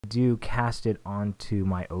do cast it onto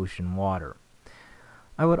my ocean water.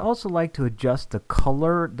 I would also like to adjust the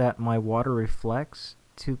color that my water reflects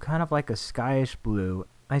to kind of like a skyish blue.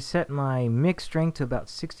 I set my mix strength to about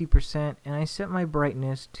 60% and I set my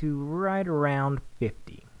brightness to right around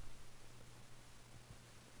 50.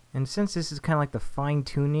 And since this is kind of like the fine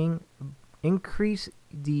tuning, increase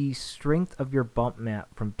the strength of your bump map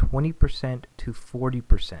from 20% to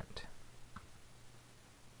 40%.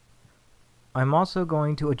 I'm also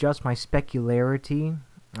going to adjust my specularity.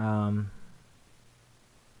 I'm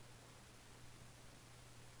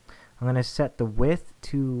going to set the width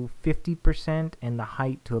to 50% and the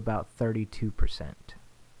height to about 32%.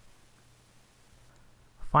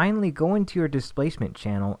 Finally, go into your displacement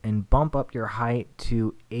channel and bump up your height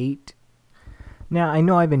to 8. Now, I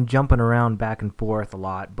know I've been jumping around back and forth a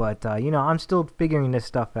lot, but you know, I'm still figuring this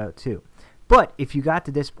stuff out too. But if you got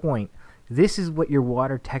to this point, this is what your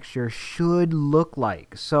water texture should look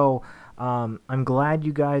like. So I'm glad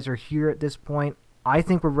you guys are here at this point. I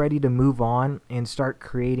think we're ready to move on and start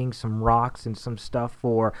creating some rocks and some stuff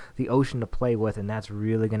for the ocean to play with, and that's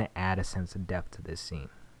really going to add a sense of depth to this scene.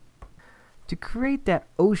 To create that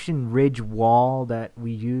ocean ridge wall that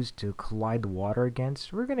we use to collide the water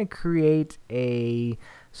against, we're going to create a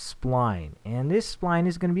spline. And this spline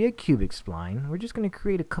is going to be a cubic spline. We're just going to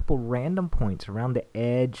create a couple random points around the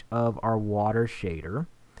edge of our water shader.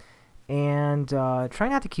 And try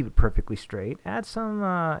not to keep it perfectly straight. Add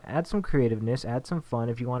some creativeness, add some fun.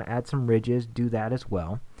 If you want to add some ridges, do that as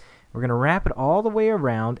well. We're going to wrap it all the way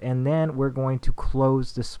around, and then we're going to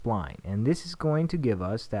close the spline. And this is going to give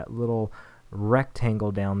us that little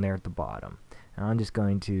rectangle down there at the bottom. And I'm just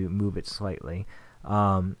going to move it slightly.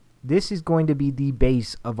 This is going to be the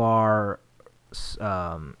base of our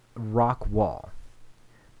rock wall.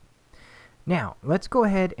 Now, let's go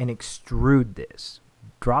ahead and extrude this.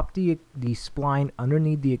 Drop the spline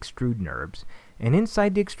underneath the extrude NURBS, and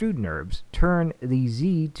inside the extrude NURBS, turn the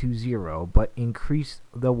Z to 0, but increase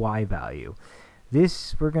the Y value.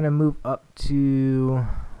 This we're going to move up to,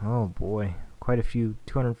 oh boy, quite a few,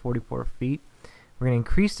 244 feet. We're going to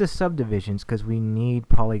increase the subdivisions because we need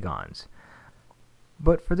polygons.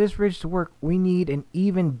 But for this ridge to work, we need an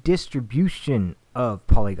even distribution of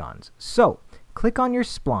polygons. So, click on your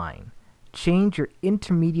spline. Change your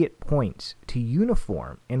intermediate points to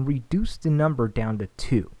uniform and reduce the number down to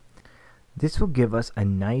 2. This will give us a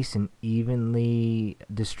nice and evenly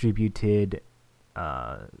distributed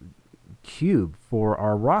cube for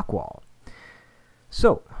our rock wall.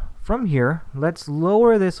 So from here, let's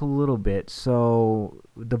lower this a little bit so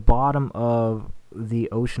the bottom of the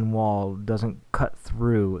ocean wall doesn't cut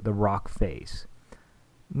through the rock face.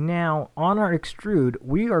 Now, on our extrude,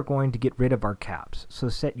 we are going to get rid of our caps. So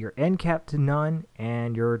set your end cap to none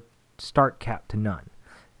and your start cap to none.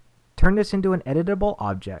 Turn this into an editable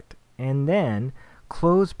object, and then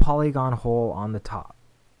close polygon hole on the top.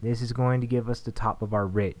 This is going to give us the top of our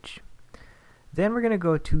ridge. Then we're going to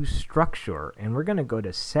go to structure, and we're going to go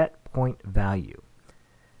to set point value.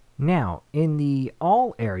 Now, in the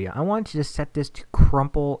all area, I want you to set this to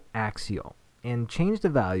crumple axial and change the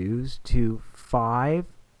values to 5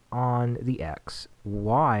 on the X.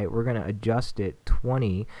 Y, we're going to adjust it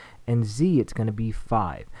 20, and Z, it's going to be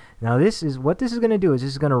 5. Now this is what this is going to do is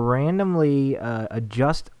this is going to randomly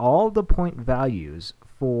adjust all the point values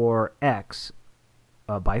for X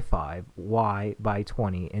by 5, Y by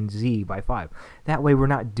 20, and Z by 5. That way we're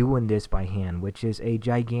not doing this by hand, which is a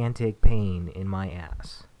gigantic pain in my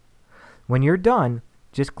ass. When you're done,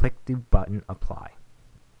 just click the button apply.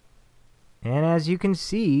 And as you can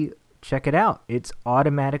see, check it out, it's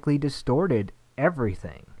automatically distorted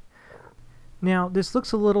everything. Now this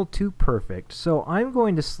looks a little too perfect, so I'm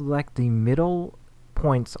going to select the middle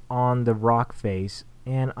points on the rock face,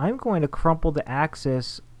 and I'm going to crumple the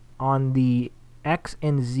axis on the X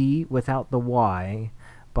and Z without the Y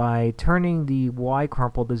by turning the Y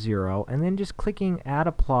crumple to 0 and then just clicking add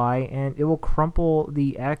apply, and it will crumple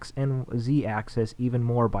the X and Z axis even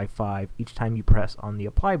more by 5 each time you press on the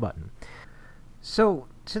apply button. So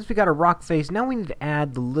since we got a rock face, now we need to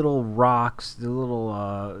add the little rocks, the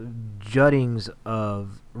little juttings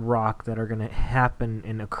of rock that are going to happen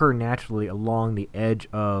and occur naturally along the edge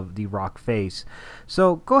of the rock face.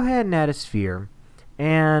 So go ahead and add a sphere.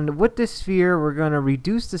 And with this sphere, we're going to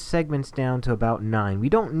reduce the segments down to about 9. We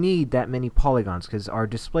don't need that many polygons because our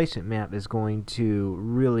displacement map is going to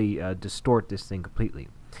really distort this thing completely.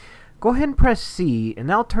 Go ahead and press C, and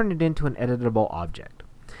that'll turn it into an editable object.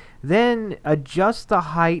 Then adjust the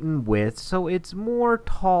height and width so it's more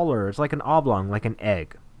taller. It's like an oblong, like an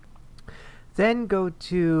egg. Then go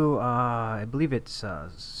to, I believe it's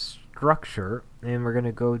structure, and we're going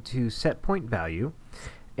to go to set point value.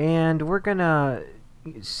 and we're gonna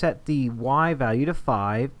set the Y value to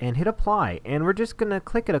 5 and hit apply, and we're just gonna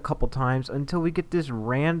click it a couple times until we get this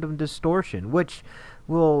random distortion, which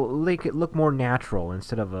will make it look more natural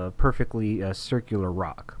instead of a perfectly circular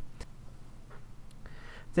rock.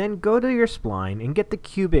 Then go to your spline and get the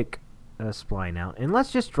cubic spline out, and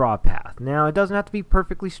let's just draw a path. Now it doesn't have to be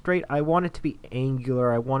perfectly straight. I want it to be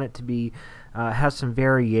angular. I want it to be have some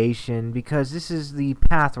variation, because this is the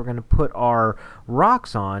path we're going to put our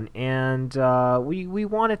rocks on, and we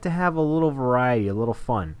want it to have a little variety, a little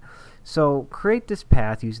fun. So create this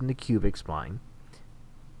path using the cubic spline.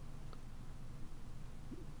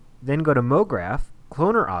 Then go to MoGraph,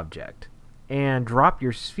 Cloner Object, and drop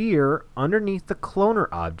your sphere underneath the cloner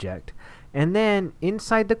object. And then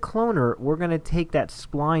inside the cloner, we're going to take that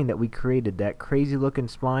spline that we created, that crazy looking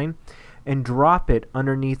spline, and drop it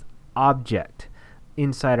underneath object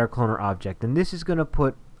inside our cloner object. And this is going to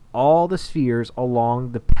put all the spheres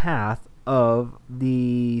along the path of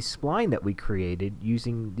the spline that we created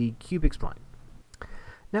using the cubic spline.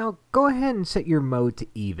 Now go ahead and set your mode to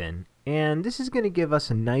even, and this is going to give us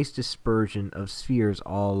a nice dispersion of spheres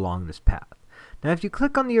all along this path. Now if you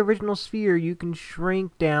click on the original sphere, you can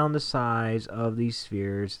shrink down the size of these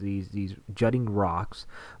spheres, these jutting rocks,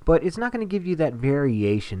 but it's not going to give you that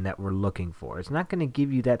variation that we're looking for. It's not going to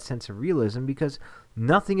give you that sense of realism, because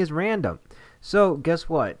nothing is random. So guess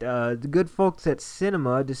what? The good folks at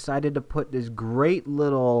Cinema decided to put this great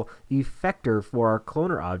little effector for our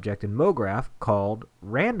cloner object in MoGraph called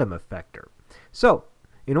Random Effector. So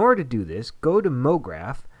in order to do this, go to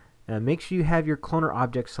MoGraph. Make sure you have your cloner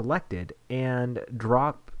object selected, and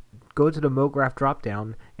go to the MoGraph drop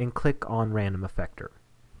down and click on Random Effector.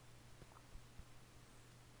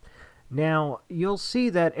 Now you'll see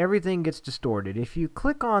that everything gets distorted. If you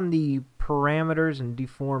click on the parameters and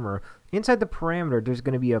deformer, inside the parameter there's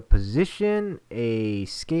going to be a position, a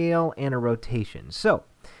scale, and a rotation. So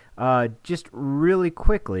just really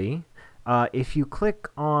quickly, if you click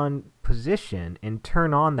on position and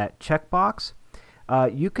turn on that checkbox,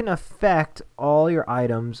 you can affect all your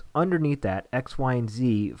items underneath that, X, Y, and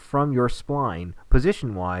Z, from your spline,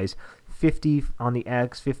 position-wise, 50 on the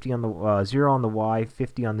X, 50 on the 0 on the Y,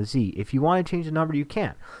 50 on the Z. If you want to change the number, you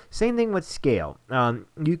can. Same thing with scale.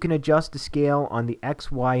 You can adjust the scale on the X,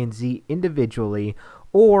 Y, and Z individually,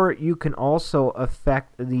 or you can also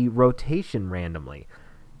affect the rotation randomly.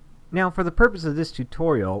 Now, for the purpose of this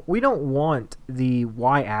tutorial, we don't want the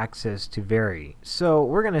y-axis to vary, so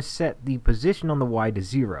we're going to set the position on the y to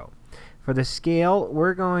 0. For the scale,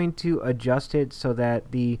 we're going to adjust it so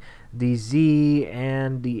that the z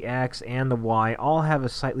and the x and the y all have a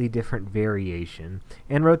slightly different variation.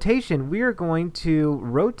 And rotation, we are going to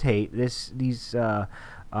rotate these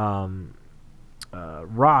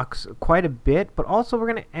rocks quite a bit, but also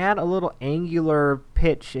we're going to add a little angular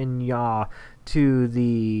pitch and yaw to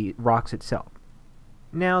the rocks itself.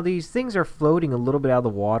 Now these things are floating a little bit out of the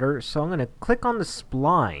water, so I'm going to click on the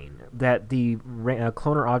spline that the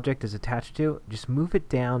cloner object is attached to. Just move it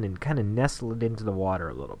down and kind of nestle it into the water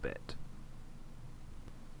a little bit.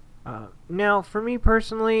 Now for me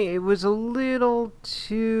personally, it was a little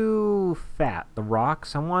too fat, the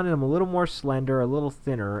rocks. I wanted them a little more slender, a little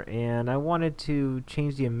thinner, and I wanted to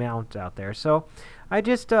change the amount out there. So I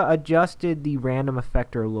just adjusted the random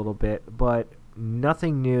effector a little bit, but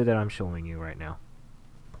nothing new that I'm showing you right now.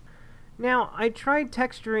 Now, I tried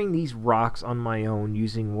texturing these rocks on my own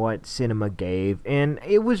using what Cinema gave, and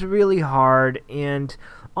it was really hard, and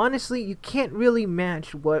honestly, you can't really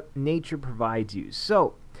match what nature provides you.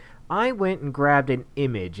 So I went and grabbed an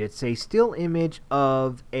image. It's a still image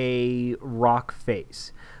of a rock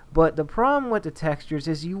face. But the problem with the textures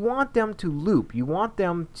is you want them to loop. You want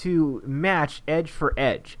them to match edge for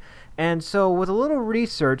edge. And so with a little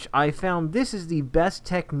research, I found this is the best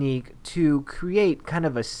technique to create kind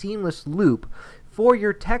of a seamless loop for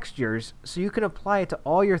your textures, so you can apply it to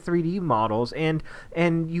all your 3D models, and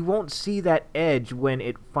you won't see that edge when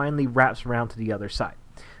it finally wraps around to the other side.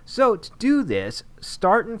 So to do this,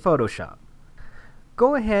 start in Photoshop.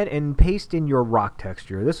 Go ahead and paste in your rock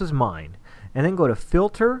texture. This is mine. And then go to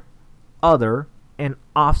Filter, Other, and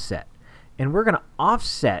Offset. And we're going to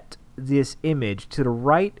offset this image to the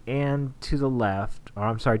right and to the left, or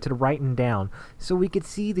I'm sorry, to the right and down, so we can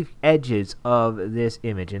see the edges of this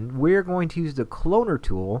image. And we're going to use the cloner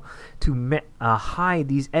tool to hide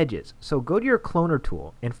these edges. So go to your cloner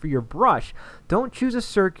tool, and for your brush, don't choose a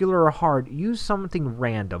circular or hard. Use something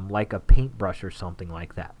random, like a paintbrush or something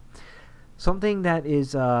like that. Something that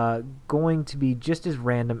is going to be just as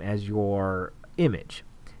random as your image.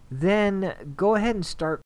 Then go ahead and start